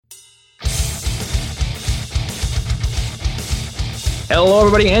Hello,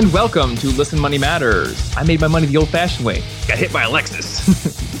 everybody, and welcome to Listen Money Matters. I made my money the old-fashioned way. Got hit by a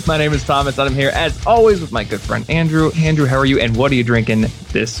Lexus. My name is Thomas, and I'm here, as always, with my good friend Andrew. Andrew, how are you, and what are you drinking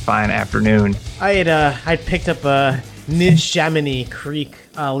this fine afternoon? I'd picked up a Neshaminy Creek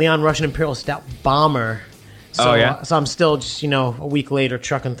Leon Russian Imperial Stout Bomber. So, So I'm still just, a week later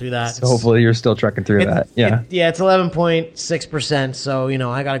trucking through that. So hopefully you're still trucking through that. Yeah. It's 11.6%, so,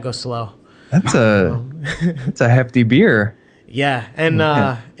 I got to go slow. That's a hefty beer. Yeah, and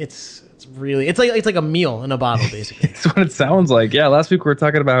it's like a meal in a bottle, basically. That's what it sounds like. Yeah, last week we were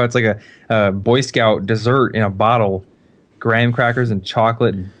talking about how it's like a Boy Scout dessert in a bottle. Graham crackers and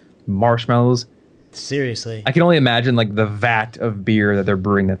chocolate and marshmallows. Seriously. I can only imagine like the vat of beer that they're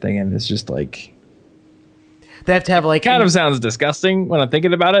brewing that thing in. It's just like... They have to have like... Kind of sounds disgusting when I'm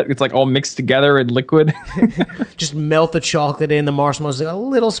thinking about it. It's like all mixed together in liquid. Just melt the chocolate in, the marshmallows, a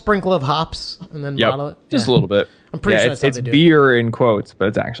little sprinkle of hops, and then bottle it. Just a little bit. I'm pretty sure that's how it's they do beer in quotes, but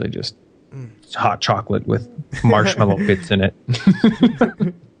it's actually just hot chocolate with marshmallow bits in it.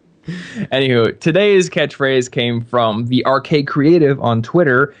 Anywho, today's catchphrase came from the Arcade Creative on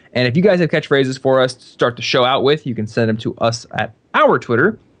Twitter. And if you guys have catchphrases for us to start the show out with, you can send them to us at our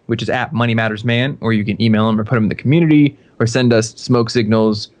Twitter, which is at Money Matters Man, or you can email them or put them in the community or send us smoke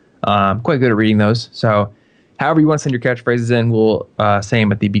signals. Quite good at reading those. So however you want to send your catchphrases in, we'll say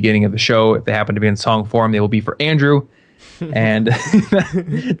them at the beginning of the show. If they happen to be in song form, they will be for Andrew. And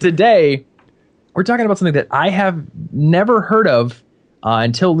today, we're talking about something that I have never heard of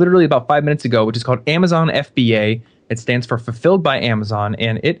until literally about 5 minutes ago, which is called Amazon FBA. It stands for Fulfilled by Amazon,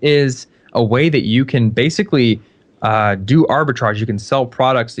 and it is a way that you can basically do arbitrage. You can sell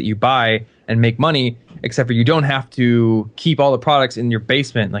products that you buy and make money, except for you don't have to keep all the products in your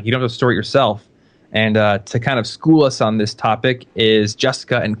basement. Like, you don't have to store it yourself. And to kind of school us on this topic is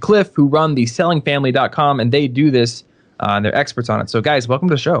Jessica and Cliff, who run the sellingfamily.com, and they do this. They're experts on it. So, guys, welcome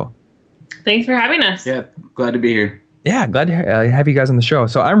to the show. Thanks for having us. Yeah, glad to be here. Yeah, glad to have you guys on the show.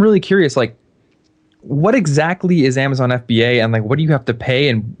 So I'm really curious, like, what exactly is Amazon FBA, and like, what do you have to pay,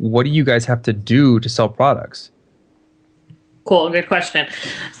 and what do you guys have to do to sell products? Cool, good question.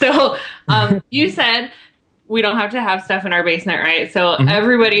 So you said we don't have to have stuff in our basement, right? So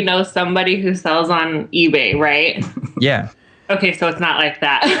everybody knows somebody who sells on eBay, right? Yeah. Okay, so it's not like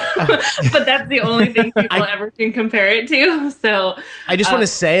that. But that's the only thing people ever can compare it to. So I just want to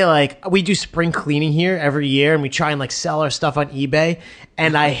say, like, we do spring cleaning here every year, and we try and like sell our stuff on eBay.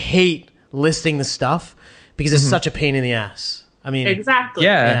 And I hate listing the stuff because it's such a pain in the ass. I mean, exactly.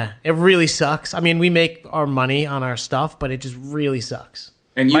 Yeah. It really sucks. I mean, we make our money on our stuff, but it just really sucks.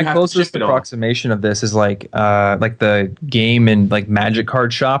 And my closest approximation of this is like the game and like magic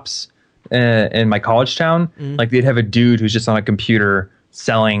card shops in my college town. Like, they'd have a dude who's just on a computer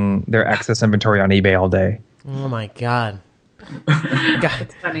selling their excess inventory on eBay all day. Oh my God.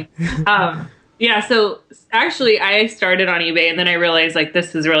 That's funny. Yeah, so actually I started on eBay, and then I realized, like,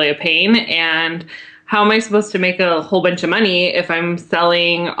 this is really a pain, and how am I supposed to make a whole bunch of money if I'm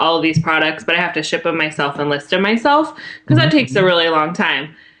selling all of these products, but I have to ship them myself and list them myself? Because that takes a really long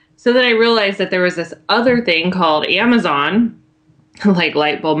time. So then I realized that there was this other thing called Amazon, like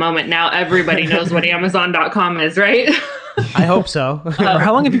light bulb moment. Now everybody knows what Amazon.com is, right? I hope so.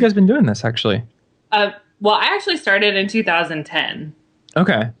 How long have you guys been doing this, actually? Well, I actually started in 2010.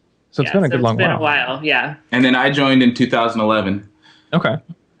 Okay. So it's been a good long while. It's been a while, yeah. And then I joined in 2011. Okay.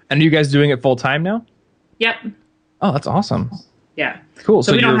 And are you guys doing it full time now? Yep. Oh, that's awesome. Yeah. Cool.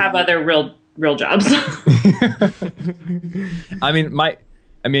 So we don't have other real jobs. I mean,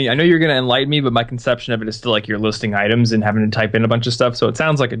 I know you're going to enlighten me, but my conception of it is still like you're listing items and having to type in a bunch of stuff. So it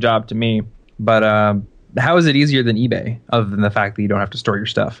sounds like a job to me. But how is it easier than eBay, other than the fact that you don't have to store your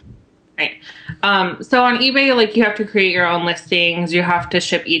stuff? Right. So on eBay, like, you have to create your own listings. You have to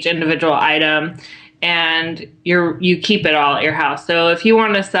ship each individual item, and you keep it all at your house. So if you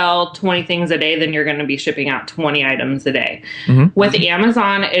want to sell 20 things a day, then you're going to be shipping out 20 items a day. With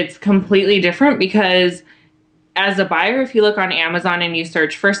Amazon, it's completely different, because as a buyer, if you look on Amazon and you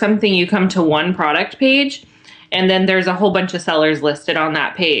search for something, you come to one product page, and then there's a whole bunch of sellers listed on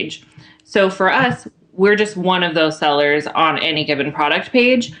that page. So for us, we're just one of those sellers on any given product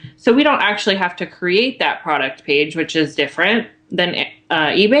page. So we don't actually have to create that product page, which is different than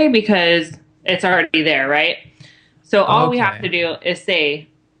eBay, because it's already there, right? So all we have to do is say,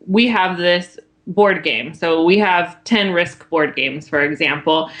 we have this board game. So we have 10 Risk board games, for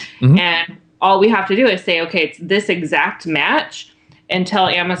example. And all we have to do is say, okay, it's this exact match, and tell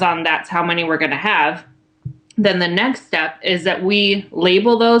Amazon that's how many we're going to have. Then the next step is that we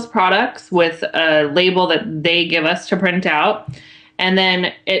label those products with a label that they give us to print out. And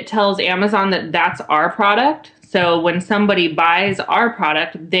then it tells Amazon that that's our product. So when somebody buys our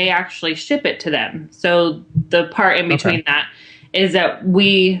product, they actually ship it to them. So the part in between that is that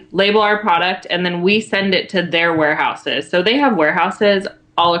we label our product and then we send it to their warehouses. So they have warehouses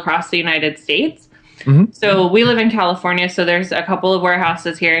all across the United States. So we live in California, so there's a couple of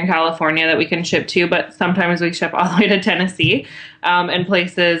warehouses here in California that we can ship to, but sometimes we ship all the way to Tennessee and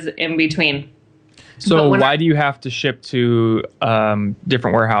places in between. So why do you have to ship to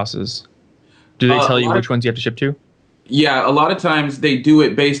different warehouses? Do they tell you which ones you have to ship to? Yeah, a lot of times they do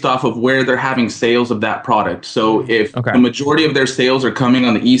it based off of where they're having sales of that product. So if the majority of their sales are coming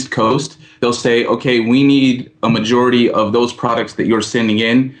on the East Coast, they'll say, okay, we need a majority of those products that you're sending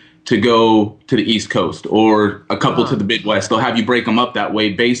in to go to the East Coast, or a couple to the Midwest. They'll have you break them up that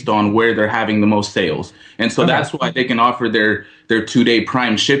way based on where they're having the most sales. And so that's why they can offer their 2-day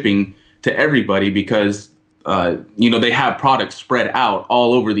Prime shipping to everybody, because they have products spread out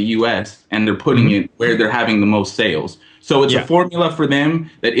all over the U.S. and they're putting it where they're having the most sales. So it's a formula for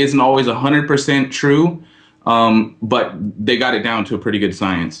them that isn't always 100% true, but they got it down to a pretty good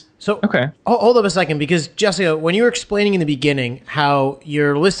science. So hold up a second, because Jessica, when you were explaining in the beginning how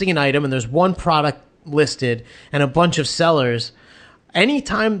you're listing an item and there's one product listed and a bunch of sellers,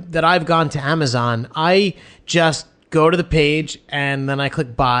 anytime that I've gone to Amazon, I just go to the page and then I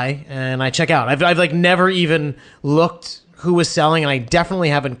click buy and I check out. I've like never even looked who was selling, and I definitely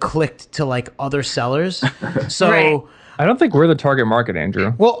haven't clicked to like other sellers. So I don't think we're the target market,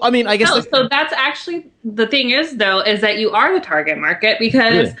 Andrew. Well, I mean, I guess so that's actually the thing is that you are the target market,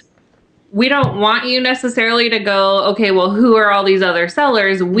 because we don't want you necessarily to go, okay, well, who are all these other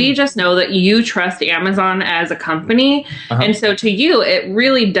sellers? We just know that you trust Amazon as a company. And so to you, it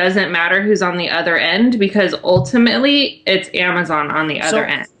really doesn't matter who's on the other end, because ultimately it's Amazon on the other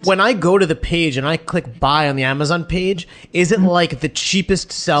end. When I go to the page and I click buy on the Amazon page, is it like the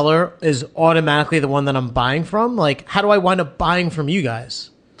cheapest seller is automatically the one that I'm buying from? Like, how do I wind up buying from you guys?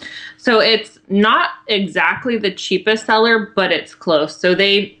 So it's not exactly the cheapest seller, but it's close. So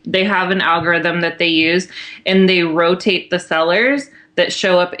they have an algorithm that they use, and they rotate the sellers that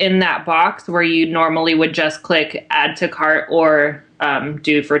show up in that box where you normally would just click add to cart or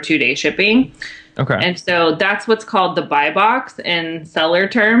do for 2-day shipping. Okay. And so that's what's called the buy box in seller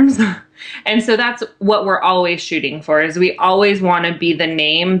terms. And so that's what we're always shooting for, is we always want to be the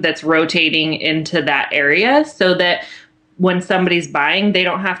name that's rotating into that area, so that when somebody's buying, they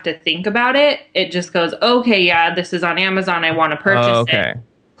don't have to think about it. It just goes, okay, yeah, this is on Amazon. I want to purchase it.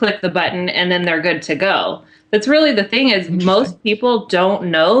 Click the button, and then they're good to go. That's really the thing, is most people don't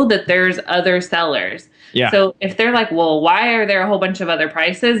know that there's other sellers. Yeah. So if they're like, well, why are there a whole bunch of other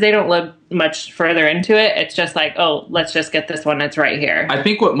prices? They don't look much further into it. It's just like, oh, let's just get this one that's right here. I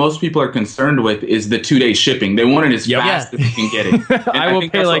think what most people are concerned with is the 2-day shipping. They want it as fast as they can get it. I will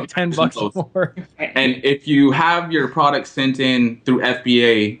pay like $10 more. And if you have your product sent in through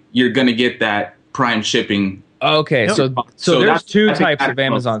FBA, you're going to get that Prime shipping. Okay, so there's two types of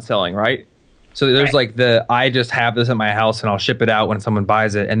Amazon selling, right? So there's like I just have this at my house and I'll ship it out when someone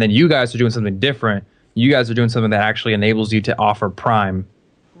buys it. And then you guys are doing something different. You guys are doing something that actually enables you to offer Prime.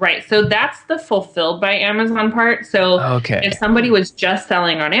 Right. So that's the fulfilled by Amazon part. So if somebody was just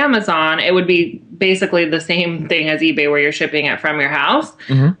selling on Amazon, it would be basically the same thing as eBay, where you're shipping it from your house.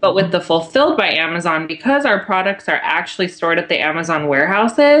 But with the fulfilled by Amazon, because our products are actually stored at the Amazon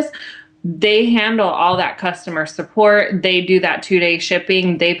warehouses, they handle all that customer support. They do that 2-day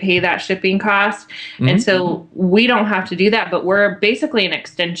shipping. They pay that shipping cost. And so we don't have to do that, but we're basically an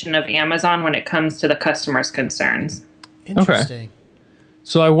extension of Amazon when it comes to the customer's concerns. Interesting.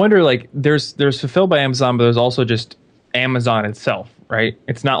 So I wonder, like, there's fulfilled by Amazon, but there's also just Amazon itself, right?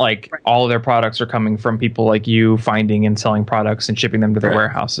 It's not like all of their products are coming from people like you finding and selling products and shipping them to their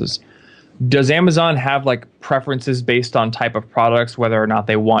warehouses. Does Amazon have like preferences based on type of products, whether or not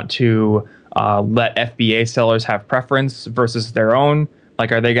they want to let FBA sellers have preference versus their own?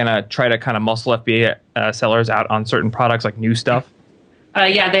 Like, are they going to try to kind of muscle FBA sellers out on certain products, like new stuff?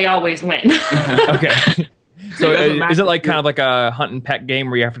 Yeah, they always win. Okay. So is it like kind of like a hunt and peck game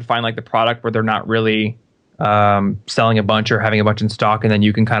where you have to find like the product where they're not really selling a bunch or having a bunch in stock, and then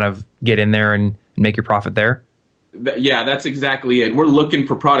you can kind of get in there and make your profit there? Yeah, that's exactly it. We're looking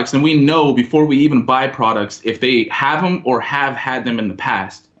for products, and we know before we even buy products if they have them or have had them in the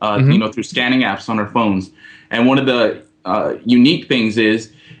past, through scanning apps on our phones. And one of the unique things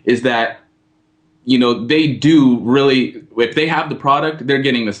is that, they do really, if they have the product, they're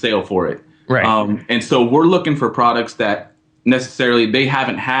getting the sale for it. Right. And so we're looking for products that necessarily they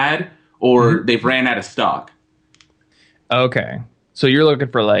haven't had or they've ran out of stock. Okay. So you're looking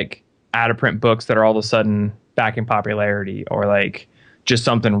for like out of print books that are all of a sudden back in popularity, or like just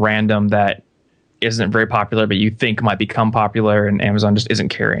something random that isn't very popular, but you think might become popular, and Amazon just isn't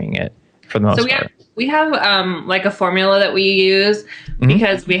carrying it for the most part? We have like a formula that we use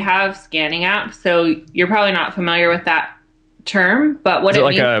because we have scanning apps. So you're probably not familiar with that term, but what is it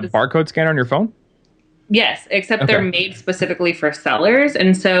like a barcode scanner on your phone? Yes, except they're made specifically for sellers.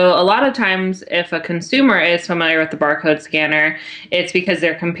 And so a lot of times if a consumer is familiar with the barcode scanner, it's because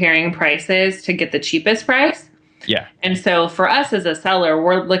they're comparing prices to get the cheapest price. Yeah. And so for us as a seller,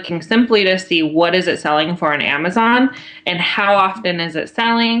 we're looking simply to see what is it selling for on Amazon and how often is it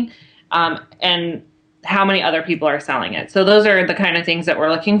selling, and how many other people are selling it. So those are the kind of things that we're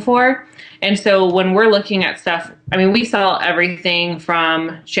looking for. And so when we're looking at stuff, I mean, we sell everything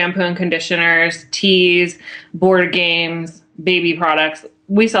from shampoo and conditioners, teas, board games, baby products.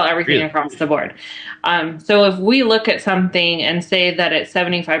 We sell everything across the board. So if we look at something and say that it's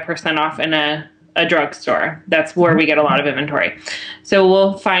 75% off in a drugstore, that's where we get a lot of inventory. So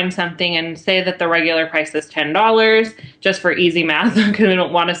we'll find something and say that the regular price is $10, just for easy math, because we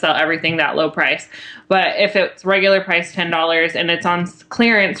don't want to sell everything that low price. But if it's regular price $10 and it's on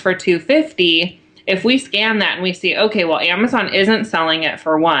clearance for $2.50, if we scan that and we see, okay, well, Amazon isn't selling it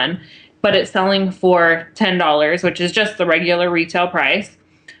for $1, but it's selling for $10, which is just the regular retail price,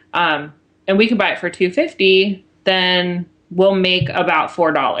 and we can buy it for $2.50, then we'll make about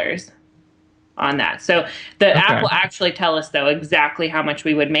 $4 on that. So the app will actually tell us, though, exactly how much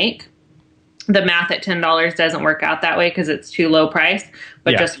we would make. The math at $10 doesn't work out that way because it's too low price,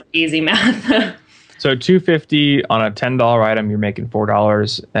 but just for easy math. So $2.50 on a $10 item, you're making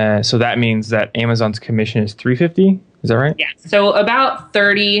 $4. So that means that Amazon's commission is $3.50. Is that right? Yeah. So about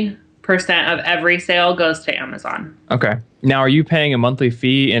 30% of every sale goes to Amazon. Okay. Now, are you paying a monthly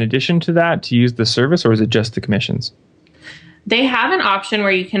fee in addition to that to use the service, or is it just the commissions? They have an option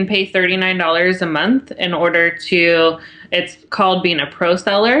where you can pay $39 a month in order to, it's called being a pro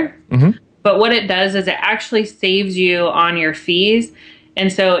seller. But what it does is it actually saves you on your fees.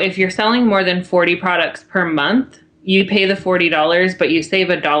 And so if you're selling more than 40 products per month, you pay the $40, but you save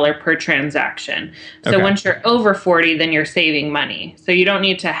 $1 per transaction. So once you're over 40, then you're saving money. So you don't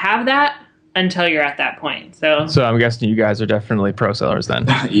need to have that until you're at that point. So I'm guessing you guys are definitely pro sellers then.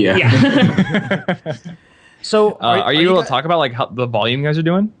 Yeah. So are you able to talk about like how the volume you guys are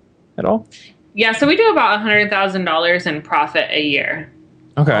doing at all? Yeah, so we do about $100,000 in profit a year.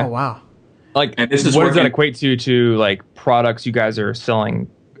 Okay. Oh, wow. Like, and this is what does that equate to like products you guys are selling?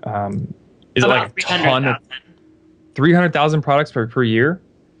 Is about it like a ton of 300,000 products per year?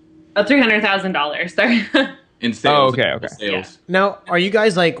 $300,000, sorry. In sales. Oh, okay. Sales. Yeah. Now, are you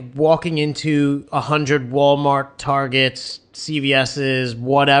guys like walking into 100 Walmart, Targets, CVS's,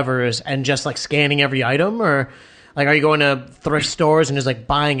 whatevers, and just like scanning every item? Or like, are you going to thrift stores and just like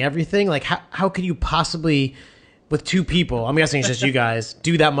buying everything? Like, how could you possibly, with two people, I'm guessing it's just you guys,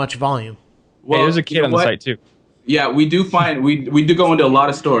 do that much volume? Well, hey, there's a kid on the site too. Yeah, we do find we do go into a lot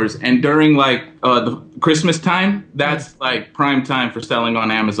of stores, and during like the Christmas time, that's like prime time for selling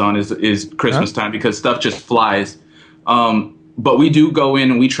on Amazon is Christmas time because stuff just flies. But we do go in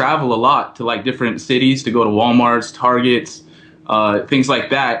and we travel a lot to like different cities to go to Walmart's, Targets, things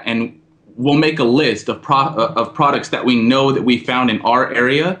like that, and we'll make a list of products that we know that we found in our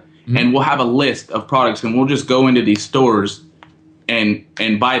area, and we'll have a list of products, and we'll just go into these stores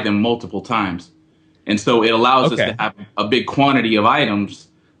and buy them multiple times. And so it allows us to have a big quantity of items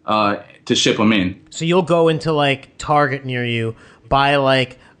to ship them in. So you'll go into like Target near you, buy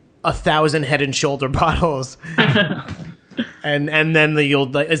like 1,000 Head and Shoulder bottles, and then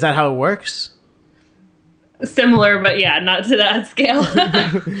you'll. Is that how it works? Similar, but yeah, not to that scale.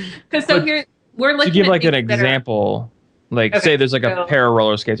 Because here we're looking. To give at like an example, like say there's like a pair of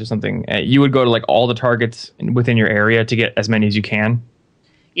roller skates or something, you would go to like all the Targets within your area to get as many as you can.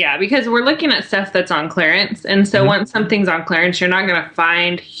 Yeah, because we're looking at stuff that's on clearance. And so once something's on clearance, you're not going to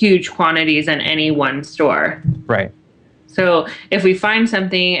find huge quantities in any one store. Right. So if we find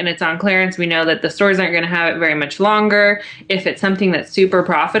something and it's on clearance, we know that the stores aren't going to have it very much longer. If it's something that's super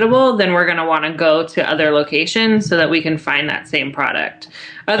profitable, then we're going to want to go to other locations so that we can find that same product.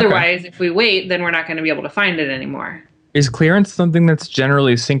 Otherwise, if we wait, then we're not going to be able to find it anymore. Is clearance something that's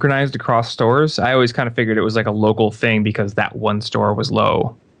generally synchronized across stores? I always kind of figured it was like a local thing because that one store was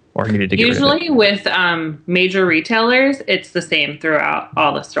low or needed to get rid of it. Usually with major retailers, it's the same throughout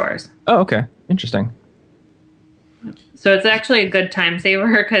all the stores. Oh, okay. Interesting. So it's actually a good time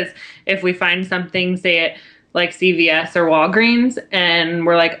saver because if we find something, say it like CVS or Walgreens, and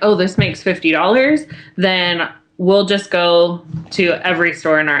we're like, oh, this makes $50, then we'll just go to every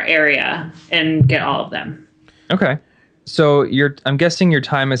store in our area and get all of them. Okay. So I'm guessing your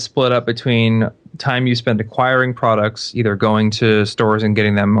time is split up between time you spend acquiring products, either going to stores and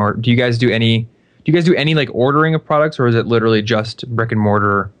getting them, or do you guys do any you guys do any like ordering of products, or is it literally just brick and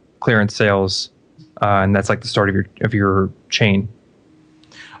mortar clearance sales, and that's like the start of your chain?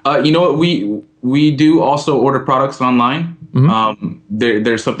 You know what, we do also order products online.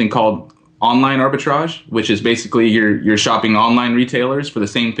 There's something called online arbitrage, which is basically you're shopping online retailers for the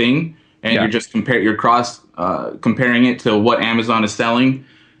same thing, and you're just comparing it to what Amazon is selling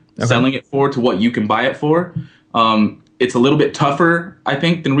it for to what you can buy it for. It's a little bit tougher, I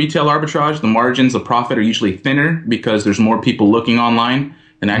think, than retail arbitrage. The margins of profit are usually thinner because there's more people looking online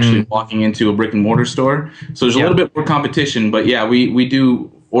than actually walking into a brick and mortar store. So there's a little bit more competition, but yeah, we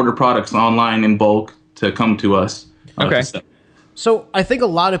do order products online in bulk to come to us. Okay. So I think a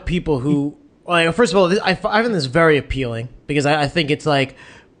lot of people who, like, first of all, I find this very appealing because I think it's like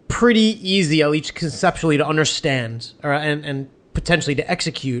pretty easy, at least conceptually, to understand and potentially to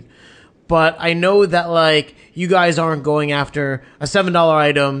execute. But I know that like you guys aren't going after a $7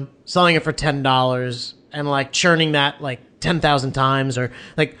 item, selling it for $10, and like churning that like 10,000 times, or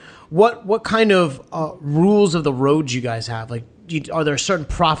like what kind of rules of the road you guys have? Like, are there certain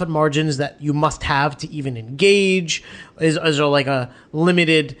profit margins that you must have to even engage? Is there like a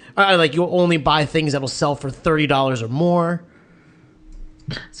limited, like you'll only buy things that'll sell for $30 or more?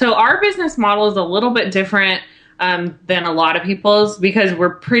 So our business model is a little bit different than a lot of people's, because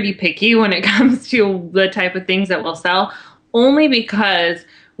we're pretty picky when it comes to the type of things that we'll sell, only because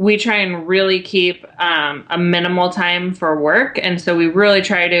we try and really keep a minimal time for work. And so we really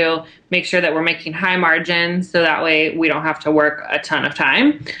try to make sure that we're making high margins so that way we don't have to work a ton of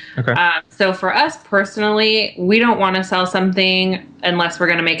time. Okay. So for us personally, we don't want to sell something unless we're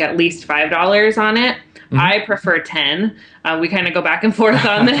going to make at least $5 on it. I prefer 10. We kind of go back and forth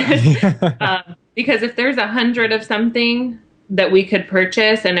on this. Because if there's 100 of something that we could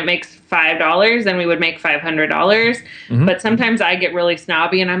purchase and it makes $5, then we would make $500. But sometimes I get really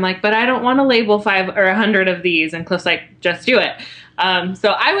snobby and I'm like, but I don't want to label 5 or 100 of these. And Cliff's like, just do it.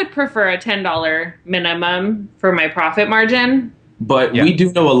 So I would prefer a $10 minimum for my profit margin. But we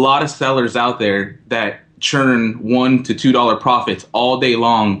do know a lot of sellers out there that churn $1 to $2 profits all day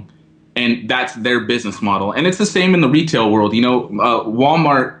long, and that's their business model. And it's the same in the retail world. You know,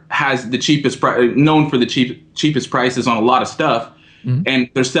 Walmart has the cheapest known for the cheapest prices on a lot of stuff, and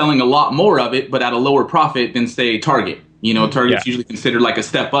they're selling a lot more of it, but at a lower profit than, say, Target. You know, Target's usually considered like a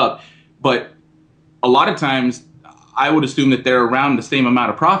step up, but a lot of times I would assume that they're around the same amount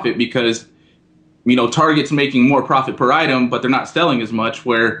of profit because, you know, Target's making more profit per item, but they're not selling as much,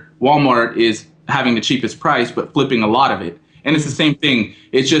 where Walmart is having the cheapest price but flipping a lot of it. And it's the same thing.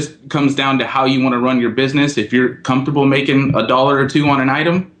 It just comes down to how you want to run your business. If you're comfortable making $1 or $2 on an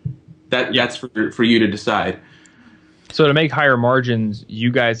item, that's for you to decide. So to make higher margins,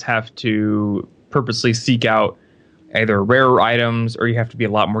 you guys have to purposely seek out either rarer items, or you have to be a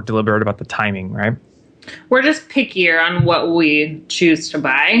lot more deliberate about the timing, right? We're just pickier on what we choose to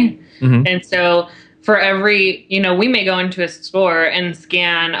buy. And so for every, you know, we may go into a store and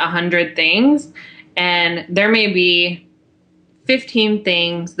scan 100 things, and there may be 15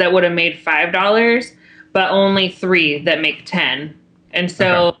 things that would have made $5, but only 3 that make 10. And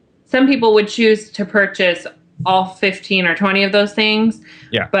so some people would choose to purchase all 15 or 20 of those things,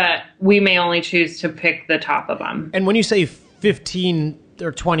 but we may only choose to pick the top of them. And when you say 15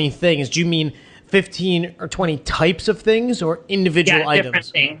 or 20 things, do you mean 15 or 20 types of things or individual items?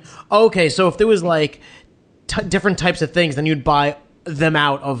 Different things. Okay, so if there was like different types of things, then you'd buy them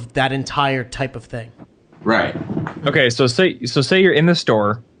out of that entire type of thing. Right. Okay, so say you're in the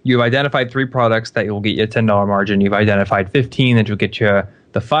store, you've identified 3 products that will get you a $10 margin, you've identified 15 that will get you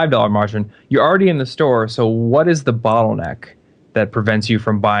the $5 margin. You're already in the store, so what is the bottleneck that prevents you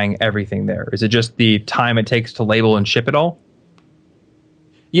from buying everything there? Is it just the time it takes to label and ship it all?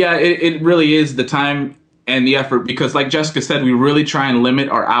 Yeah, it really is the time and the effort, because like Jessica said, we really try and limit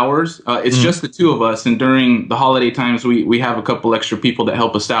our hours. It's just the 2 of us, and during the holiday times, we have a couple extra people that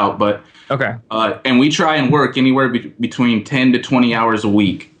help us out. But and we try and work anywhere between 10 to 20 hours a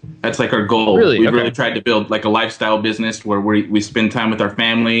week. That's like our goal. Really? We've really tried to build like a lifestyle business where we spend time with our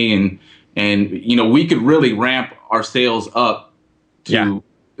family, and you know, we could really ramp our sales up to,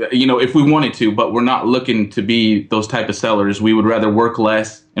 you know, if we wanted to, but we're not looking to be those type of sellers. We would rather work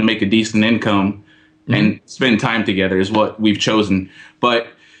less and make a decent income and spend time together is what we've chosen. But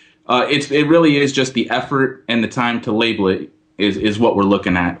it really is just the effort and the time to label it is what we're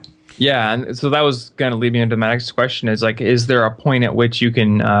looking at. Yeah, and so that was going to lead me into my next question is like, is there a point at which you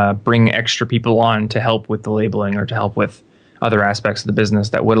can bring extra people on to help with the labeling or to help with other aspects of the business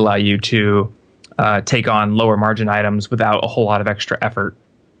that would allow you to take on lower margin items without a whole lot of extra effort?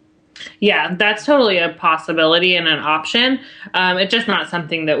 Yeah, that's totally a possibility and an option. It's just not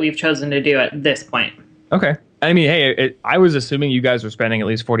something that we've chosen to do at this point. Okay. I mean, hey, I was assuming you guys were spending at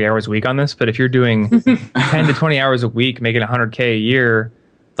least 40 hours a week on this, but if you're doing 10 to 20 hours a week, making $100K a year,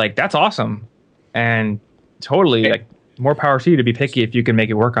 like that's awesome. And totally like more power to you to be picky if you can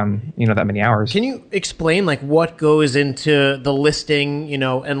make it work on, that many hours. Can you explain like what goes into the listing,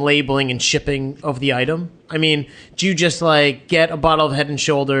 and labeling and shipping of the item? I mean, do you just like get a bottle of Head and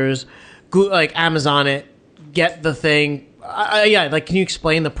Shoulders, like Amazon it, get the thing? Can you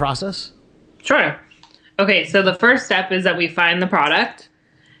explain the process? Sure. Okay, so the first step is that we find the product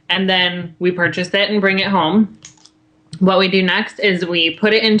and then we purchase it and bring it home. What we do next is we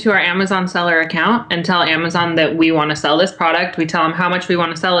put it into our Amazon seller account and tell Amazon that we want to sell this product. We tell them how much we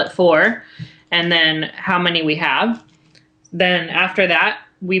want to sell it for and then how many we have. Then after that,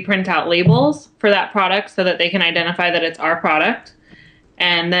 we print out labels for that product so that they can identify that it's our product.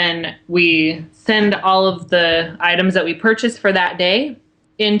 And then we send all of the items that we purchased for that day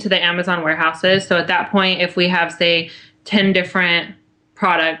into the Amazon warehouses. So at that point, if we have, say, 10 different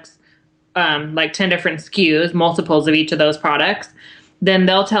products, like 10 different SKUs, multiples of each of those products, then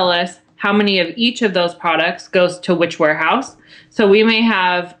they'll tell us how many of each of those products goes to which warehouse. So we may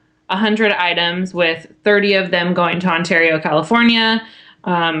have 100 items with 30 of them going to Ontario, California,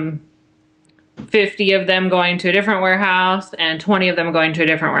 50 of them going to a different warehouse, and 20 of them going to a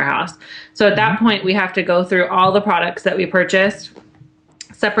different warehouse. So at that point, we have to go through all the products that we purchased,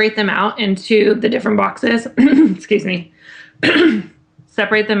 separate them out into the different boxes. Excuse me.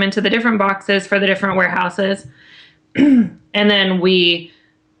 Separate them into the different boxes for the different warehouses. And then we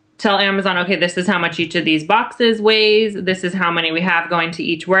tell Amazon, okay, this is how much each of these boxes weighs. This is how many we have going to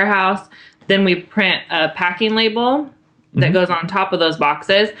each warehouse. Then we print a packing label that goes on top of those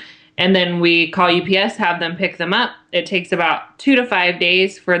boxes. And then we call UPS, have them pick them up. It takes about 2 to 5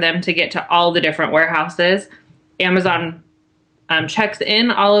 days for them to get to all the different warehouses. Amazon checks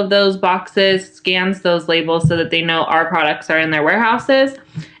in all of those boxes, scans those labels so that they know our products are in their warehouses,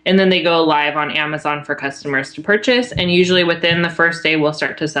 and then they go live on Amazon for customers to purchase. And usually within the first day, we'll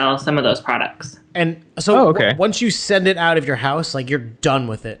start to sell some of those products. And so once you send it out of your house, like you're done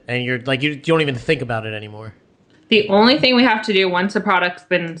with it, and you're like you don't even think about it anymore. The only thing we have to do once a product's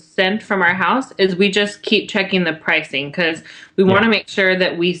been sent from our house is we just keep checking the pricing, because we want to make sure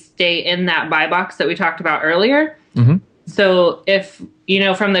that we stay in that buy box that we talked about earlier. So if,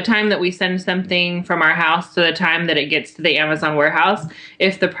 from the time that we send something from our house to the time that it gets to the Amazon warehouse,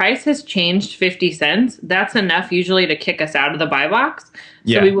 if the price has changed 50 cents, that's enough usually to kick us out of the buy box.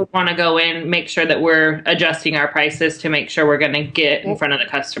 So we would want to go in, make sure that we're adjusting our prices to make sure we're going to get in front of the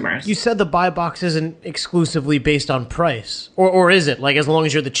customers. You said the buy box isn't exclusively based on price, or is it? Like, as long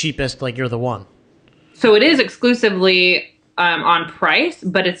as you're the cheapest, like you're the one? So it is exclusively on price,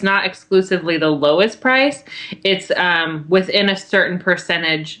 but it's not exclusively the lowest price. It's within a certain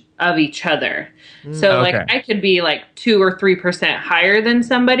percentage of each other. So like I could be like 2 or 3% higher than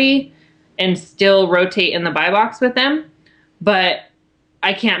somebody and still rotate in the buy box with them, but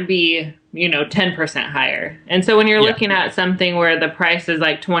I can't be, 10% higher. And so when you're looking at something where the price is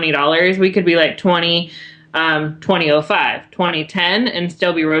like $20, we could be like 20.05, 20.10 and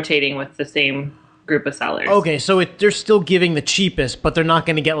still be rotating with the same group of sellers. Okay, so they're still giving the cheapest, but they're not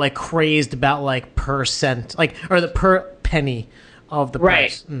going to get like crazy about like percent, like, or the per penny of the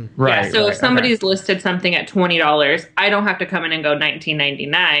price. Right. Yeah, so if somebody's listed something at $20, I don't have to come in and go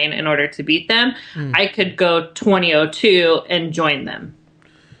 $19.99 in order to beat them. I could go $20.02 and join them.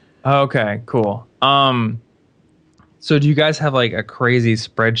 Okay, cool. So do you guys have like a crazy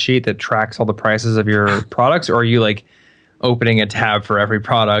spreadsheet that tracks all the prices of your products, or are you like opening a tab for every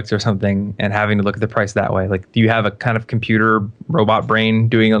product or something and having to look at the price that way? Like, do you have a kind of computer robot brain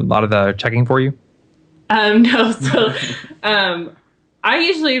doing a lot of the checking for you? No. So I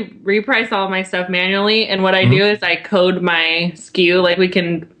usually reprice all my stuff manually. And what I do is I code my SKU. Like, we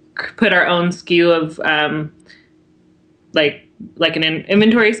can put our own SKU of like an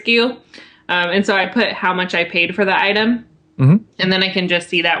inventory SKU. And so I put how much I paid for the item. And then I can just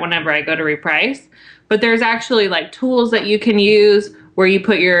see that whenever I go to reprice. But there's actually like tools that you can use where you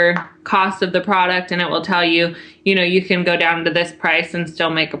put your cost of the product and it will tell you, you can go down to this price and still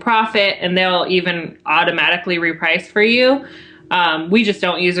make a profit, and they'll even automatically reprice for you. We just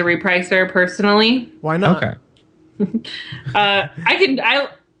don't use a repricer personally. Why not? Okay.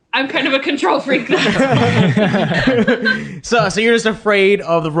 I'm kind of a control freak. So you're just afraid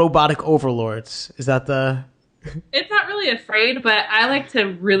of the robotic overlords. Is that the... It's not really afraid, but I like to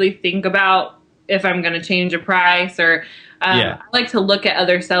really think about if I'm going to change a price or I like to look at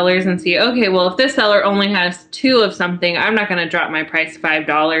other sellers and see, okay, well, if this seller only has 2 of something, I'm not going to drop my price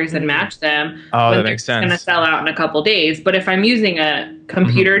 $5 and match them. Oh, that makes sense. It's going to sell out in a couple days. But if I'm using a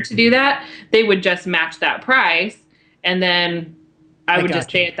computer to do that, they would just match that price, and then I would just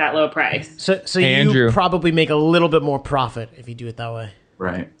stay at that low price. So hey, you Andrew, probably make a little bit more profit if you do it that way.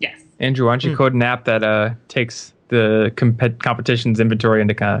 Right. Yes. Andrew, why don't you code an app that takes the competition's inventory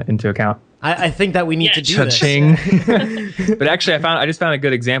into account? I think that we need to do Cha-ching. this. But actually, I just found a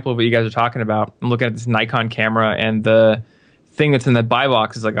good example of what you guys are talking about. I'm looking at this Nikon camera, and the thing that's in the buy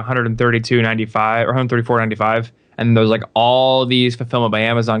box is like $132.95 or $134.95, and there's like all these fulfillment by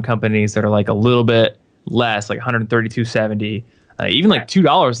Amazon companies that are like a little bit less, like $132.70, even like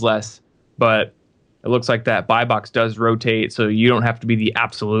 $2 less. But it looks like that buy box does rotate, so you don't have to be the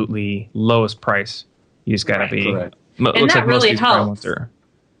absolutely lowest price. You just gotta be. Correct. And looks that like most of really these helps.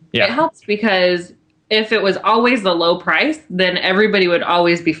 Yeah. It helps because if it was always the low price, then everybody would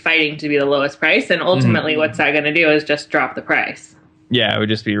always be fighting to be the lowest price. And ultimately, what's that going to do is just drop the price. Yeah, it would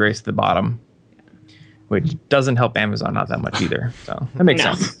just be race to the bottom, which doesn't help Amazon not that much either. So that makes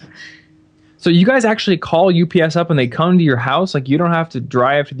sense. So you guys actually call UPS up and they come to your house? Like you don't have to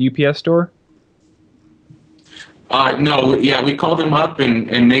drive to the UPS store? No, yeah, we call them up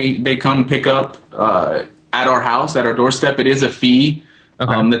and they come pick up at our house, at our doorstep. It is a fee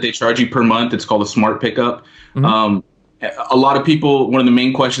that they charge you per month. It's called a smart pickup. A lot of people, one of the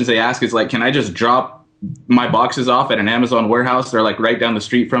main questions they ask is like, can I just drop my boxes off at an Amazon warehouse? They're like right down the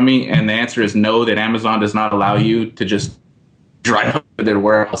street from me. And the answer is no, that Amazon does not allow you to just drive up to their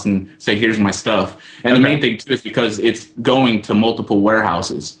warehouse and say, here's my stuff. And the main thing too is because it's going to multiple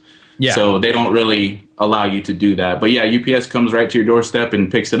warehouses. Yeah. So they don't really allow you to do that. But yeah, UPS comes right to your doorstep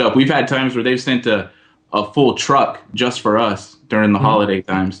and picks it up. We've had times where they've sent a full truck just for us during the holiday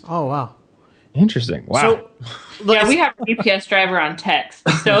times. Oh, wow. Interesting. Wow. So, yeah, we have a UPS driver on text.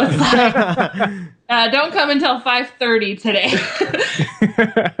 So it's like, don't come until 5:30 today.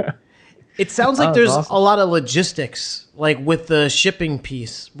 It sounds like there's a lot of logistics, like with the shipping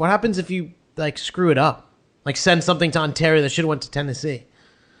piece. What happens if you like screw it up? Like send something to Ontario that should have went to Tennessee?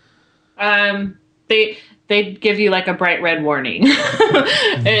 They give you like a bright red warning.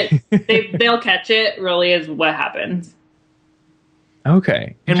 They'll catch it, really is what happens.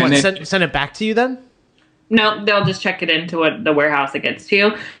 Okay. And what, send it back to you then? No, they'll just check it into what the warehouse it gets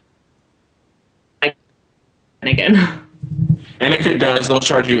to. And again. And if it does, they'll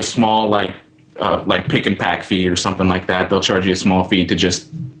charge you a small like pick and pack fee or something like that. They'll charge you a small fee to just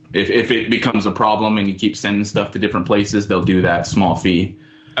if it becomes a problem and you keep sending stuff to different places, they'll do that small fee.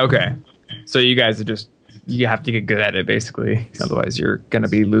 Okay. So you guys are you have to get good at it basically. Otherwise you're going to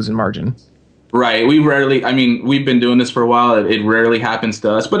be losing margin. Right. We've been doing this for a while. It rarely happens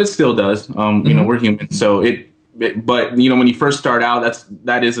to us, but it still does. You know, we're human. So but you know, when you first start out,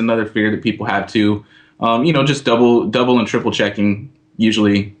 that is another fear that people have too. You know, just double and triple checking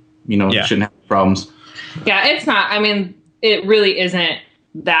usually, you know, shouldn't have problems. Yeah, it's not. I mean, it really isn't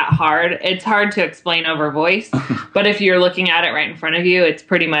that hard. It's hard to explain over voice, but if you're looking at it right in front of you, it's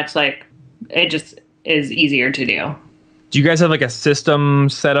pretty much like it just is easier to do. Do you guys have like a system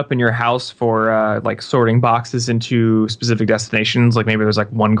set up in your house for like sorting boxes into specific destinations? Like maybe there's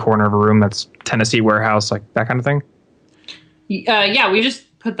like one corner of a room that's Tennessee warehouse, like that kind of thing? Yeah, we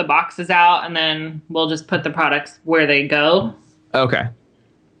just put the boxes out and then we'll just put the products where they go. Okay.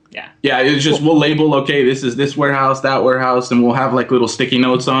 Yeah, it's just we'll label, okay, this is this warehouse, that warehouse, and we'll have like little sticky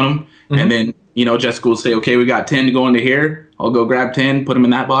notes on them. And then, you know, Jessica will say, okay, we got 10 to go into here. I'll go grab 10, put them in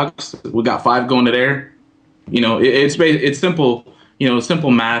that box. We got 5 going to there. You know, it's simple, you know,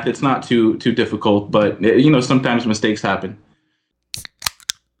 simple math. It's not too difficult, but, you know, sometimes mistakes happen.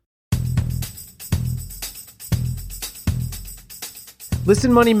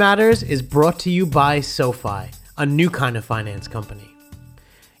 Listen Money Matters is brought to you by SoFi, a new kind of finance company.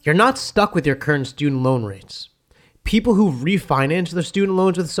 You're not stuck with your current student loan rates. People who refinance their student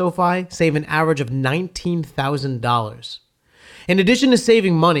loans with SoFi save an average of $19,000. In addition to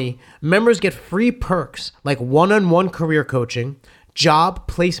saving money, members get free perks like one-on-one career coaching, job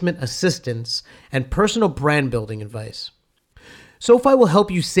placement assistance, and personal brand building advice. SoFi will help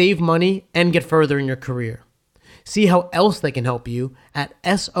you save money and get further in your career. See how else they can help you at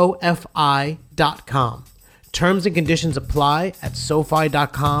SoFi.com. Terms and conditions apply at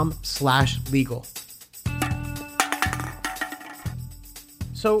SoFi.com/legal.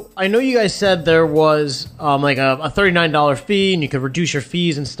 So I know you guys said there was like a $39 fee and you could reduce your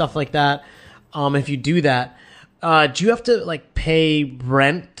fees and stuff like that if you do that. Do you have to like pay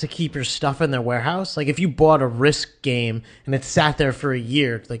rent to keep your stuff in their warehouse? Like if you bought a Risk game and it sat there for a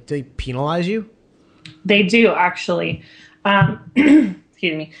year, like do they penalize you? They do, actually. Excuse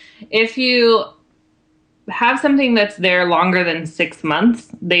me. If you have something that's there longer than 6 months,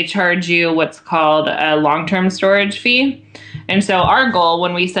 they charge you what's called a long-term storage fee. And so our goal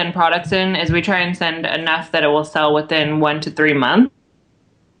when we send products in is we try and send enough that it will sell within 1 to 3 months.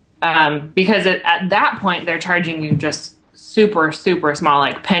 Because at that point, they're charging you just super, super small,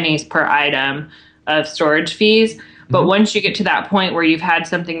 like pennies per item of storage fees. But once you get to that point where you've had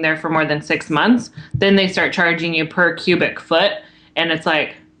something there for more than 6 months, then they start charging you per cubic foot. And it's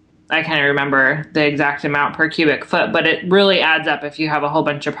like, I can't remember the exact amount per cubic foot, but it really adds up if you have a whole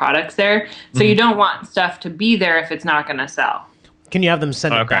bunch of products there. So you don't want stuff to be there if it's not going to sell. Can you have them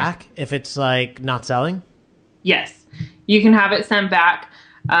send it back if it's like not selling? Yes, you can have it sent back.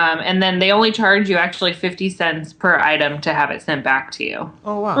 And then they only charge you actually 50 cents per item to have it sent back to you.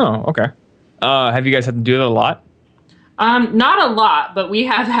 Oh, wow. Oh, okay. Have you guys had to do that a lot? Not a lot, but we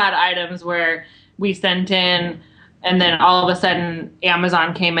have had items where we sent in and then all of a sudden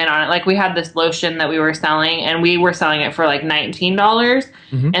Amazon came in on it. Like we had this lotion that we were selling and we were selling it for like $19.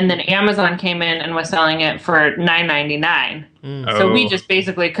 And then Amazon came in and was selling it for $9.99. So we just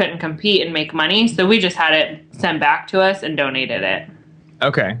basically couldn't compete and make money. So we just had it sent back to us and donated it.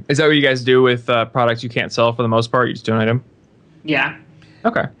 Okay. Is that what you guys do with products you can't sell for the most part? You just donate them? Yeah.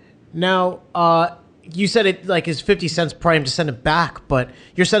 Okay. Now, you said it like is 50 cents per item to send it back, but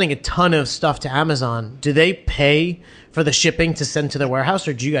you're sending a ton of stuff to Amazon. Do they pay for the shipping to send to their warehouse,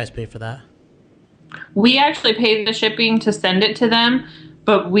 or do you guys pay for that? We actually pay the shipping to send it to them,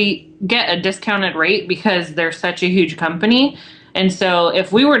 but we get a discounted rate because they're such a huge company. And so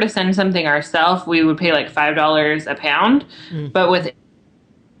if we were to send something ourselves, we would pay like $5 a pound, but with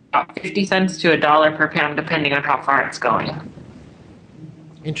 50 cents to $1 per pound, depending on how far it's going.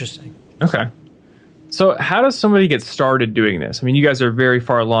 Interesting. Okay. So how does somebody get started doing this? I mean, you guys are very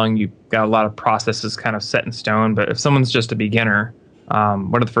far along. You've got a lot of processes kind of set in stone. But if someone's just a beginner,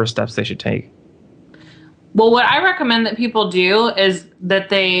 what are the first steps they should take? Well, what I recommend that people do is that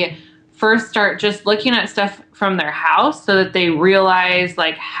they first start just looking at stuff from their house so that they realize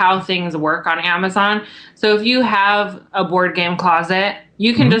like how things work on Amazon. So if you have a board game closet,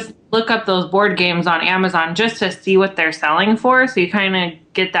 you can just look up those board games on Amazon just to see what they're selling for. So you kind of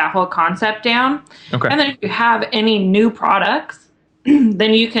get that whole concept down. Okay. And then if you have any new products,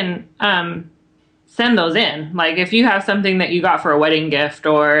 then you can send those in. Like if you have something that you got for a wedding gift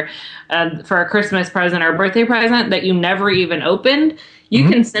or for a Christmas present or a birthday present that you never even opened, you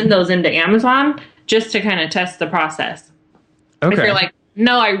can send those into Amazon just to kind of test the process. Okay. If you're like,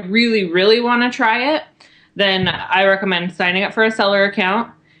 no, I really, really want to try it, then I recommend signing up for a seller account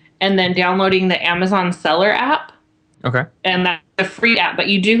and then downloading the Amazon Seller app. Okay. And that's a free app, but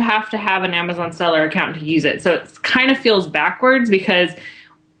you do have to have an Amazon Seller account to use it. So it kind of feels backwards because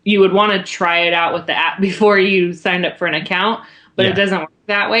you would want to try it out with the app before you signed up for an account, but it doesn't work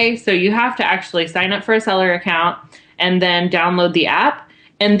that way. So you have to actually sign up for a seller account and then download the app.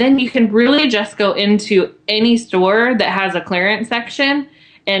 And then you can really just go into any store that has a clearance section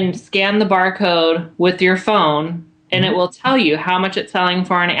and scan the barcode with your phone, and it will tell you how much it's selling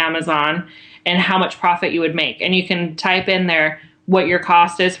for on Amazon and how much profit you would make. And you can type in there what your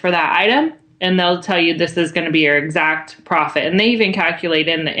cost is for that item, and they'll tell you this is going to be your exact profit. And they even calculate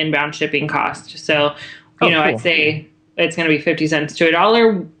in the inbound shipping cost. So, cool. I'd say it's going to be 50 cents to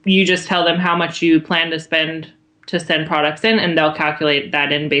 $1. You just tell them how much you plan to spend to send products in, and they'll calculate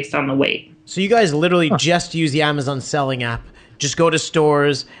that in based on the weight. So you guys literally just use the Amazon selling app. Just go to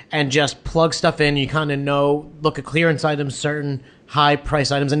stores and just plug stuff in. You kind of know, look at clearance items, certain high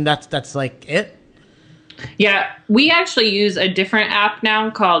price items, and that's like it? Yeah, we actually use a different app now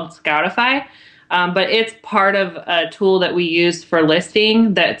called Scoutify, but it's part of a tool that we use for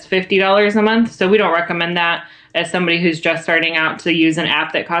listing that's $50 a month. So we don't recommend that as somebody who's just starting out to use an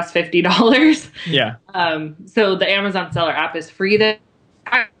app that costs $50. Yeah. So the Amazon Seller app is free. That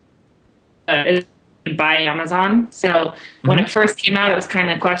is by Amazon. So when it first came out, it was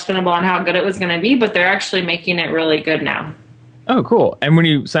kind of questionable on how good it was going to be, but they're actually making it really good now. Oh, cool. And when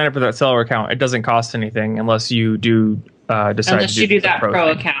you sign up for that seller account, it doesn't cost anything unless you do decide unless to you do that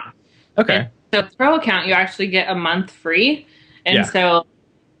pro account. Okay. And so pro account, you actually get a month free. And so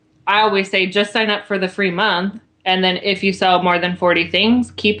I always say just sign up for the free month. And then if you sell more than 40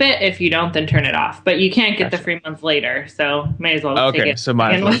 things, keep it. If you don't, then turn it off. But you can't get the free month later. So may as well take it. So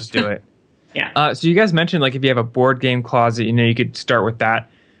might as well just do it. Yeah. So you guys mentioned like if you have a board game closet, you could start with that.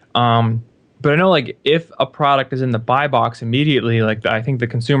 But I know like if a product is in the buy box immediately, like I think the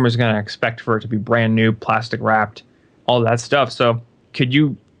consumer is going to expect for it to be brand new, plastic wrapped, all that stuff. So could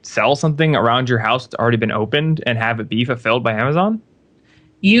you sell something around your house that's already been opened and have it be fulfilled by Amazon?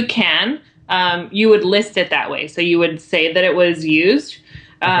 You can. you would list it that way. So you would say that it was used.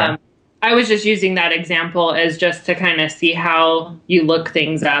 Okay. I was just using that example as just to kind of see how you look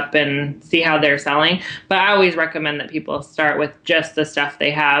things up and see how they're selling. But I always recommend that people start with just the stuff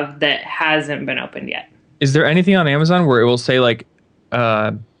they have that hasn't been opened yet. Is there anything on Amazon where it will say like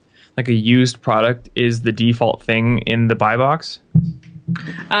a used product is the default thing in the buy box?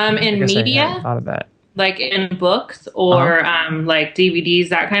 In media, I thought of that. Like in books or like DVDs,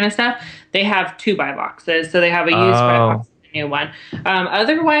 that kind of stuff, they have 2 buy boxes. So they have a used buy box. New one.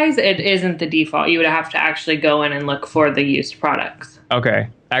 Otherwise, it isn't the default. You would have to actually go in and look for the used products. Okay.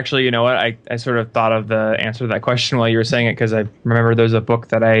 Actually, you know what? I sort of thought of the answer to that question while you were saying it, because I remember there's a book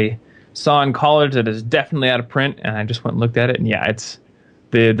that I saw in college that is definitely out of print, and I just went and looked at it, and yeah, it's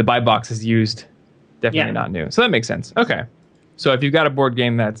the buy box is used, definitely not new. So that makes sense. Okay. So if you've got a board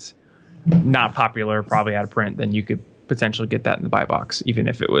game that's not popular, probably out of print, then you could potentially get that in the buy box, even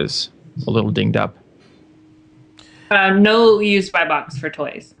if it was a little dinged up. No used buy box for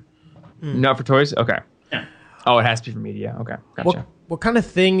toys. Not for toys? Okay. No. Oh, it has to be for media. Okay. Gotcha. What kind of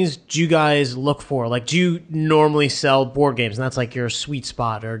things do you guys look for? Like, do you normally sell board games and that's like your sweet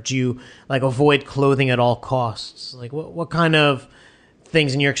spot? Or do you like avoid clothing at all costs? Like, what kind of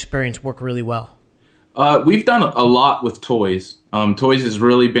things in your experience work really well? We've done a lot with toys. Toys has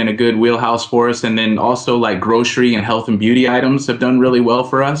really been a good wheelhouse for us. And then also like grocery and health and beauty items have done really well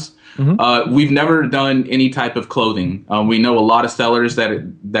for us. Mm-hmm. We've never done any type of clothing. We know a lot of sellers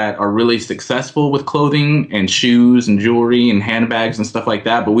that are really successful with clothing and shoes and jewelry and handbags and stuff like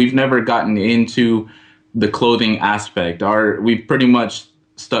that, but we've never gotten into the clothing aspect. We've pretty much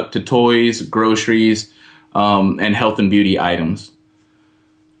stuck to toys, groceries, and health and beauty items.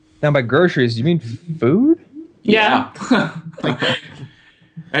 Now, by groceries, do you mean food? Yeah.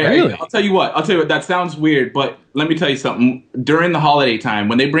 Really? I'll tell you what, that sounds weird, but let me tell you something. During the holiday time,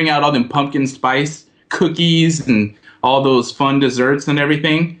 when they bring out all them pumpkin spice cookies and all those fun desserts and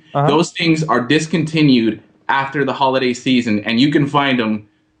everything, those things are discontinued after the holiday season, and you can find them,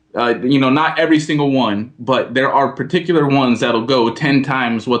 not every single one, but there are particular ones that'll go 10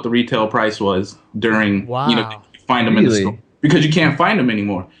 times what the retail price was during, you find them in the store, because you can't find them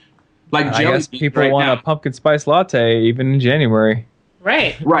anymore. Like I guess people want a pumpkin spice latte even in January.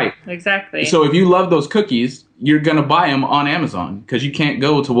 Right. Exactly. So if you love those cookies, you're going to buy them on Amazon because you can't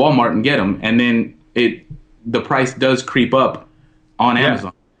go to Walmart and get them. And then the price does creep up on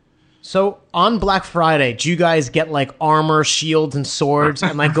Amazon. So on Black Friday, do you guys get like armor, shields, and swords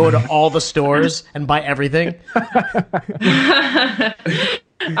and like go to all the stores and buy everything?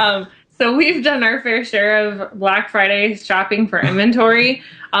 So we've done our fair share of Black Friday shopping for inventory,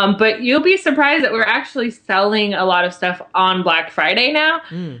 but you'll be surprised that we're actually selling a lot of stuff on Black Friday now.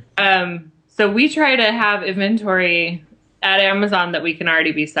 So we try to have inventory at Amazon that we can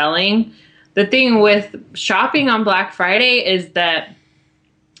already be selling. The thing with shopping on Black Friday is that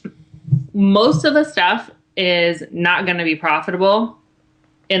most of the stuff is not going to be profitable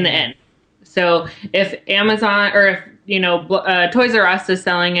in the end. So if Amazon or if, Toys R Us is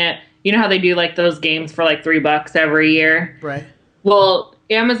selling it, you know how they do like those games for like $3 every year? Right. Well,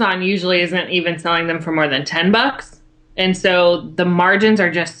 Amazon usually isn't even selling them for more than $10. And so the margins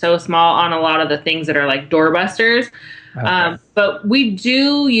are just so small on a lot of the things that are like doorbusters. Okay. But we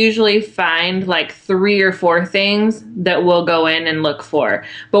do usually find like 3 or 4 things that we'll go in and look for.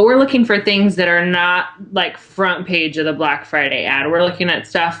 But we're looking for things that are not like front page of the Black Friday ad. We're looking at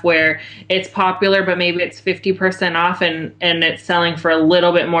stuff where it's popular, but maybe it's 50% off and it's selling for a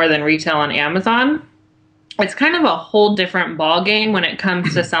little bit more than retail on Amazon. It's kind of a whole different ball game when it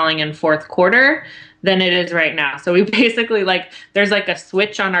comes to selling in fourth quarter than it is right now. So we basically there's like a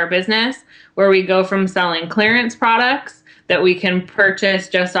switch on our business where we go from selling clearance products that we can purchase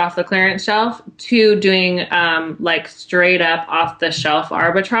just off the clearance shelf to doing like straight up off the shelf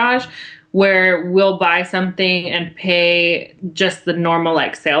arbitrage, where we'll buy something and pay just the normal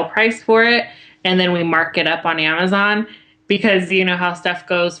like sale price for it. And then we mark it up on Amazon, because you know how stuff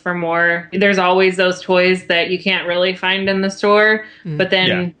goes for more. There's always those toys that you can't really find in the store, but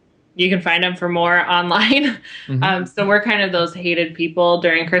then you can find them for more online. So we're kind of those hated people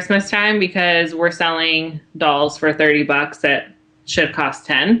during Christmas time because we're selling dolls for $30 that should cost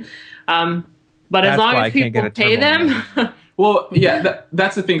 10. But as long as people pay them. Well, yeah,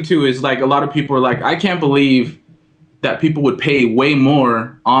 that's the thing too, is like a lot of people are like, I can't believe that people would pay way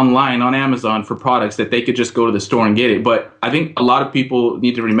more online on Amazon for products that they could just go to the store and get it. But I think a lot of people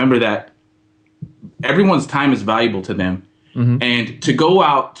need to remember that everyone's time is valuable to them. And to go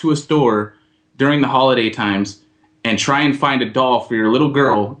out to a store during the holiday times and try and find a doll for your little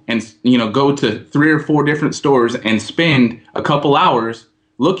girl and, go to 3 or 4 different stores and spend a couple hours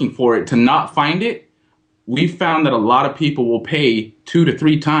looking for it to not find it, we found that a lot of people will pay 2 to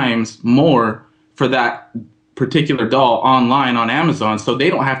 3 times more for that particular doll online on Amazon, so they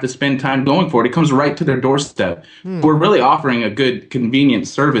don't have to spend time going for it. It comes right to their doorstep. We're really offering a good, convenient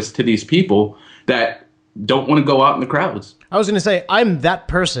service to these people that don't want to go out in the crowds. I was going to say, I'm that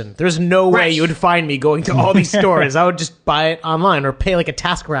person. There's no way you would find me going to all these stores. I would just buy it online or pay like a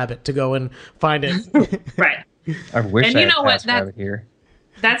TaskRabbit to go and find it. Right. I wish And I you had know what? TaskRabbit here.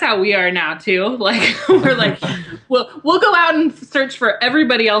 That's how we are now too. Like we're like, we'll go out and search for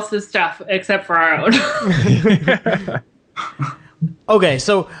everybody else's stuff except for our own. Okay,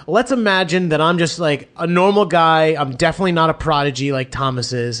 so let's imagine that I'm just like a normal guy. I'm definitely not a prodigy like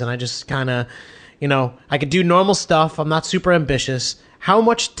Thomas is, and I just kind of, I could do normal stuff. I'm not super ambitious. How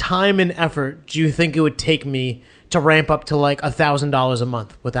much time and effort do you think it would take me to ramp up to like $1,000 a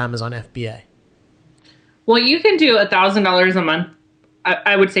month with Amazon FBA? Well, you can do $1,000 a month.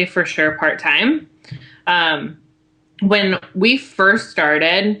 I would say for sure part-time. When we first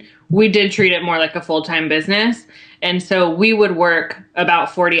started, we did treat it more like a full-time business. And so we would work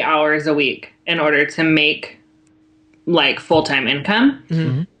about 40 hours a week in order to make like full-time income.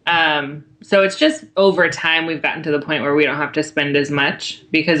 Mm-hmm. So it's just over time, we've gotten to the point where we don't have to spend as much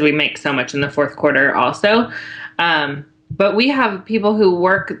because we make so much in the fourth quarter also. But we have people who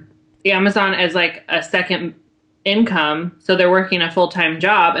work Amazon as like a second income. So they're working a full-time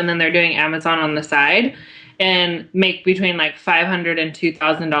job and then they're doing Amazon on the side and make between like $500 and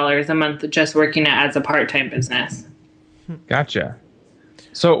 $2,000 a month just working it as a part-time business. Gotcha.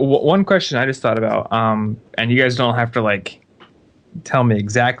 So one question I just thought about, and you guys don't have to like tell me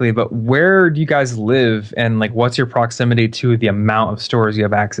exactly, but where do you guys live and like what's your proximity to the amount of stores you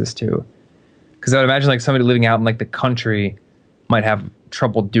have access to? Because I would imagine like somebody living out in like the country might have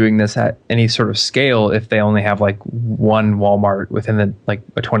trouble doing this at any sort of scale if they only have like one Walmart within the like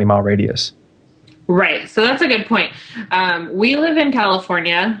a 20-mile radius. Right. So that's a good point. We live in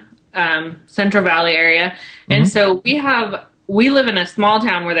California, Central Valley area. And so we live in a small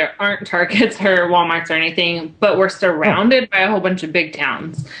town where there aren't Targets or Walmarts or anything, but we're surrounded by a whole bunch of big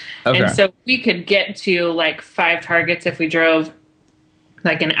towns. Okay. And so we could get to like 5 Targets if we drove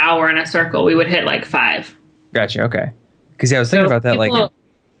like an hour in a circle. We would hit like 5. Gotcha. Okay. Because I was thinking about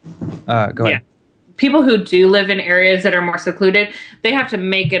that. Go ahead. People who do live in areas that are more secluded, they have to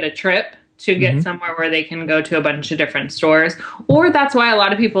make it a trip to get somewhere where they can go to a bunch of different stores. Or that's why a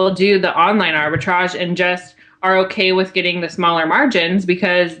lot of people do the online arbitrage and just are okay with getting the smaller margins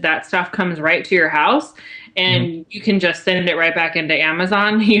because that stuff comes right to your house and you can just send it right back into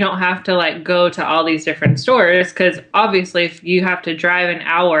Amazon. You don't have to like go to all these different stores because obviously if you have to drive an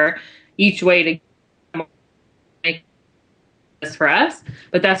hour each way to make this for us,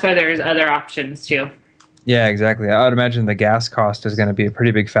 but that's why there's other options too. Yeah, exactly. I would imagine the gas cost is going to be a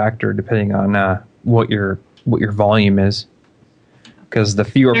pretty big factor depending on what your volume is. Because the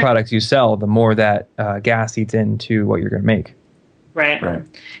fewer products you sell, the more that gas eats into what you're going to make. Right.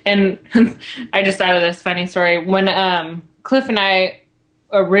 And I just thought of this funny story. When Cliff and I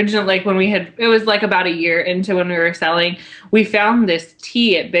originally, like when it was like about a year into when we were selling, we found this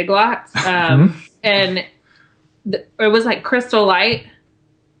tea at Big Lots. And it was like Crystal Light.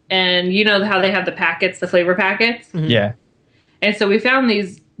 And you know how they have the packets, the flavor packets? Yeah. And so we found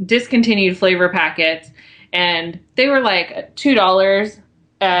these discontinued flavor packets, and they were like $2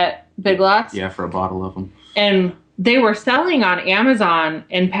 at Big Lots. Yeah, for a bottle of them. And they were selling on Amazon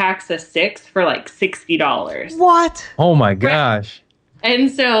in packs of 6 for like $60. What? Oh my gosh.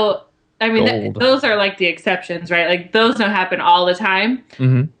 And so, I mean, those are like the exceptions, right? Like those don't happen all the time.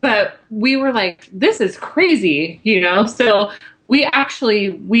 But we were like, this is crazy, So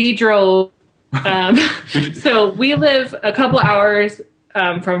we drove, so we live a couple hours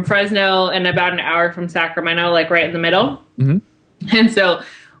from Fresno and about an hour from Sacramento, like right in the middle. And so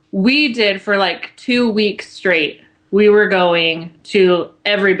we did for like 2 weeks straight, we were going to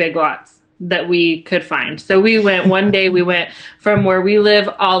every Big Lots that we could find. So one day we went from where we live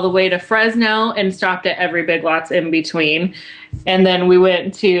all the way to Fresno and stopped at every Big Lots in between. And then we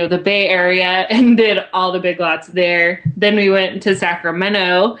went to the Bay Area and did all the Big Lots there. Then we went to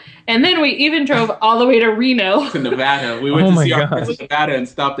Sacramento. And then we even drove all the way to Reno. To Nevada. We went to see our friends in Nevada and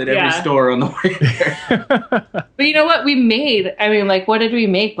stopped at every store on the way there. But you know what? We made, what did we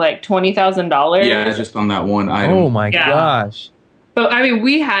make? Like $20,000? Yeah, just on that one item. Oh my gosh. But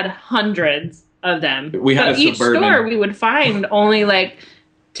we had hundreds of them. We had each store we would find only like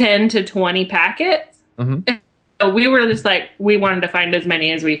 10 to 20 packets. So we were just like, we wanted to find as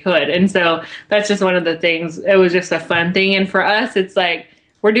many as we could. And so that's just one of the things. It was just a fun thing. And for us, it's like,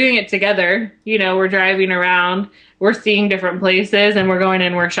 we're doing it together. You know, we're driving around, we're seeing different places, and we're going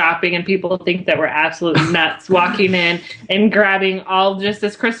in, we're shopping, and people think that we're absolutely nuts walking in and grabbing all just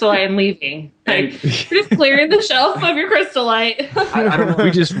this Crystal Light and leaving. Like, you're just clearing the shelf of your Crystal Light. I don't know.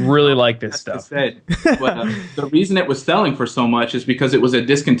 We just really like this stuff. But the reason it was selling for so much is because it was a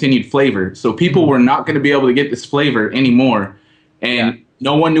discontinued flavor. So people were not going to be able to get this flavor anymore, and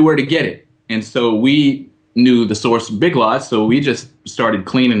no one knew where to get it. And so we knew the source of Big Lots, so we just started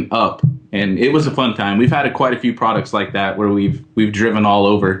cleaning up, and it was a fun time. We've had quite a few products like that where we've driven all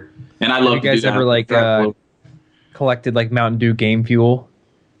over, and I love. Have you guys ever like collected like Mountain Dew Game Fuel?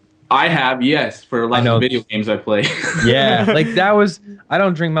 I have, yes, for like the video games I play. Yeah, like that was. I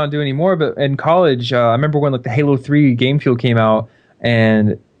don't drink Mountain Dew anymore, but in college, I remember when like the Halo 3 Game Fuel came out,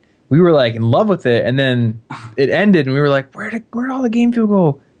 and we were like in love with it, and then it ended, and we were like, where'd all the Game Fuel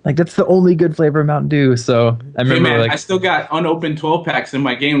go? Like, that's the only good flavor of Mountain Dew. So I remember, I still got unopened 12 packs in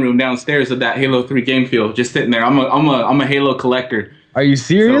my game room downstairs of that Halo 3 Game Fuel, just sitting there. I'm a Halo collector. Are you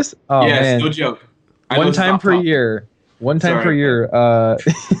serious? So, oh yeah, man. No joke. One time per year,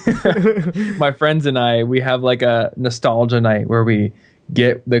 my friends and I, we have like a nostalgia night where we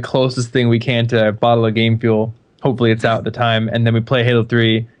get the closest thing we can to a bottle of Game Fuel. Hopefully it's out at the time, and then we play Halo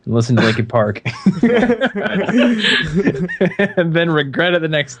 3 and listen to Linkin Park. And then regret it the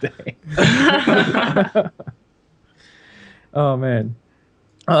next day. Oh, man.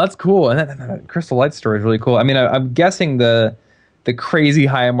 Oh, that's cool. And that Crystal Light story is really cool. I mean, I'm guessing the crazy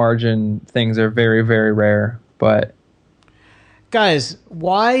high margin things are very, very rare, but... Guys,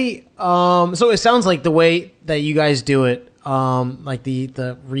 why... so it sounds like the way that you guys do it, like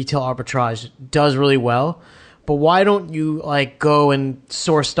the retail arbitrage does really well. But why don't you like go and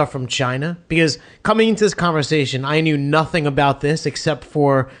source stuff from China? Because coming into this conversation, I knew nothing about this except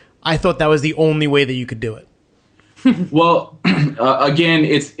for I thought that was the only way that you could do it. Well, again,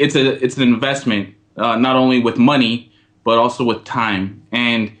 it's an investment, not only with money but also with time.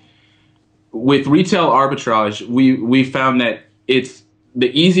 And with retail arbitrage, we found that it's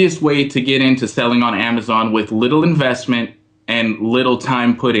the easiest way to get into selling on Amazon with little investment and little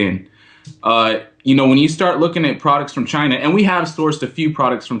time put in. You know, when you start looking at products from China, and we have sourced a few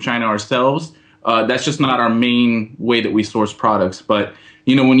products from China ourselves, that's just not our main way that we source products. But,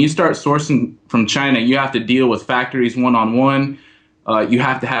 you know, when you start sourcing from China, you have to deal with factories one-on-one. You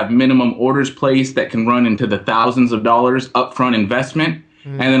have to have minimum orders placed that can run into the thousands of dollars upfront investment.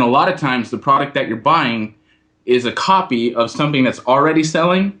 And then a lot of times the product that you're buying is a copy of something that's already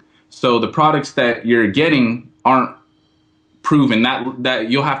selling. So the products that you're getting aren't proven.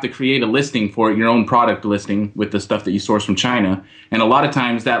 That you'll have to create a listing for it, your own product listing with the stuff that you source from China. And a lot of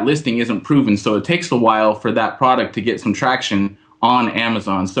times that listing isn't proven. So it takes a while for that product to get some traction on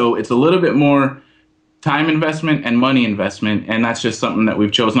Amazon. So it's a little bit more time investment and money investment. And that's just something that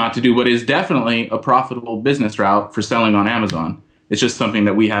we've chosen not to do, but is definitely a profitable business route for selling on Amazon. It's just something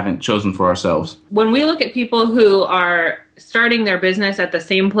that we haven't chosen for ourselves. When we look at people who are starting their business at the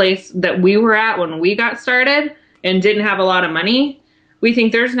same place that we were at when we got started and didn't have a lot of money, we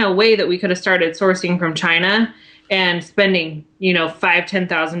think there's no way that we could have started sourcing from China and spending,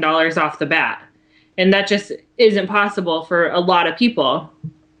 $5,000-$10,000 off the bat. And that just isn't possible for a lot of people.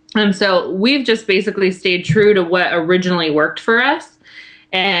 And so we've just basically stayed true to what originally worked for us.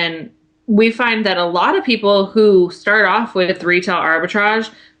 And we find that a lot of people who start off with retail arbitrage,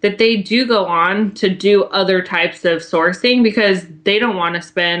 that they do go on to do other types of sourcing because they don't want to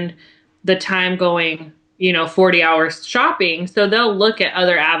spend the time going 40 hours shopping. So they'll look at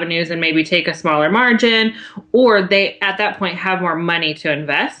other avenues and maybe take a smaller margin, or they at that point have more money to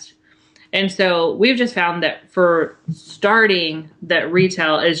invest. And so we've just found that for starting, that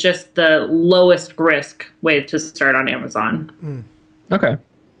retail is just the lowest risk way to start on Amazon. Okay,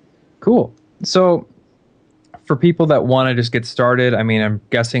 cool. So for people that want to just get started, I mean, I'm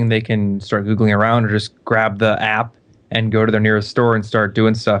guessing they can start Googling around or just grab the app and go to their nearest store and start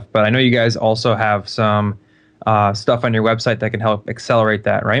doing stuff. But I know you guys also have some stuff on your website that can help accelerate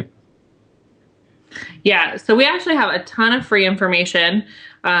that, right? Yeah, so we actually have a ton of free information.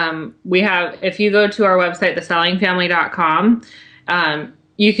 If you go to our website, thesellingfamily.com,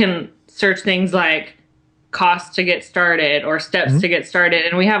 you can search things like costs to get started or steps to get started.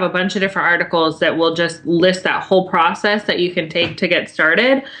 And we have a bunch of different articles that will just list that whole process that you can take to get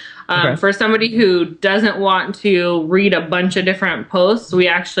started. For somebody who doesn't want to read a bunch of different posts, we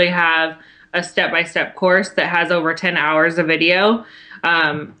actually have a step-by-step course that has over 10 hours of video,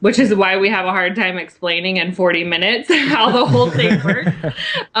 which is why we have a hard time explaining in 40 minutes how the whole thing works.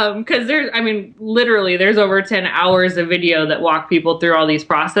 Because literally there's over 10 hours of video that walk people through all these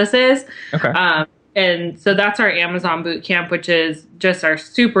processes. And so that's our Amazon Bootcamp, which is just our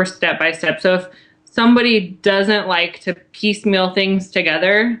super step-by-step. So if somebody doesn't like to piecemeal things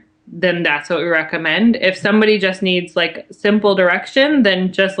together, then that's what we recommend. If somebody just needs like simple direction,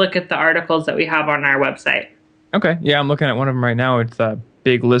 then just look at the articles that we have on our website. Okay. Yeah, I'm looking at one of them right now. It's a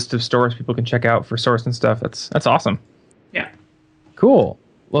big list of stores people can check out for sourcing stuff. That's awesome. Yeah. Cool.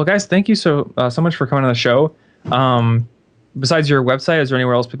 Well, guys, thank you so much for coming on the show. Besides your website, is there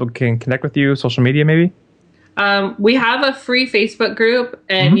anywhere else people can connect with you? Social media, maybe? We have a free Facebook group,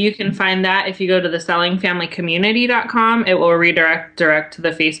 and you can find that if you go to the sellingfamilycommunity.com. It will redirect to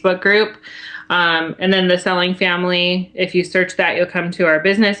the Facebook group. And then the Selling Family, if you search that, you'll come to our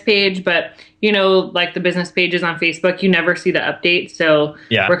business page. But, like the business pages on Facebook, you never see the updates. So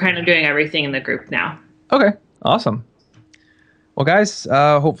we're kind of doing everything in the group now. Okay, awesome. Well, guys,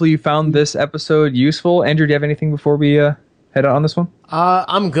 hopefully you found this episode useful. Andrew, do you have anything before we head out on this one?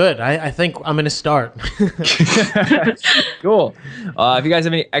 I'm good. I think I'm going to start. Cool. If you guys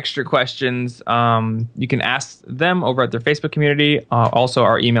have any extra questions, you can ask them over at their Facebook community. Also,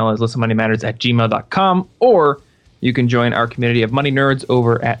 our email is listenmoneymatters@gmail.com, or you can join our community of money nerds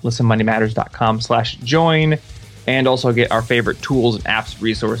over at listenmoneymatters.com/join, and also get our favorite tools and apps,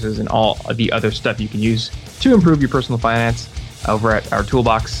 resources, and all of the other stuff you can use to improve your personal finance over at our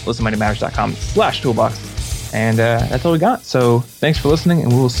toolbox, listenmoneymatters.com/toolbox. And that's all we got. So thanks for listening,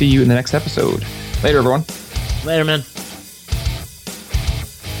 and we will see you in the next episode. Later, everyone. Later, man.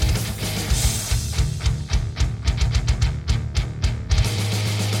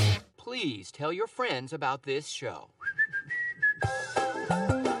 Please tell your friends about this show.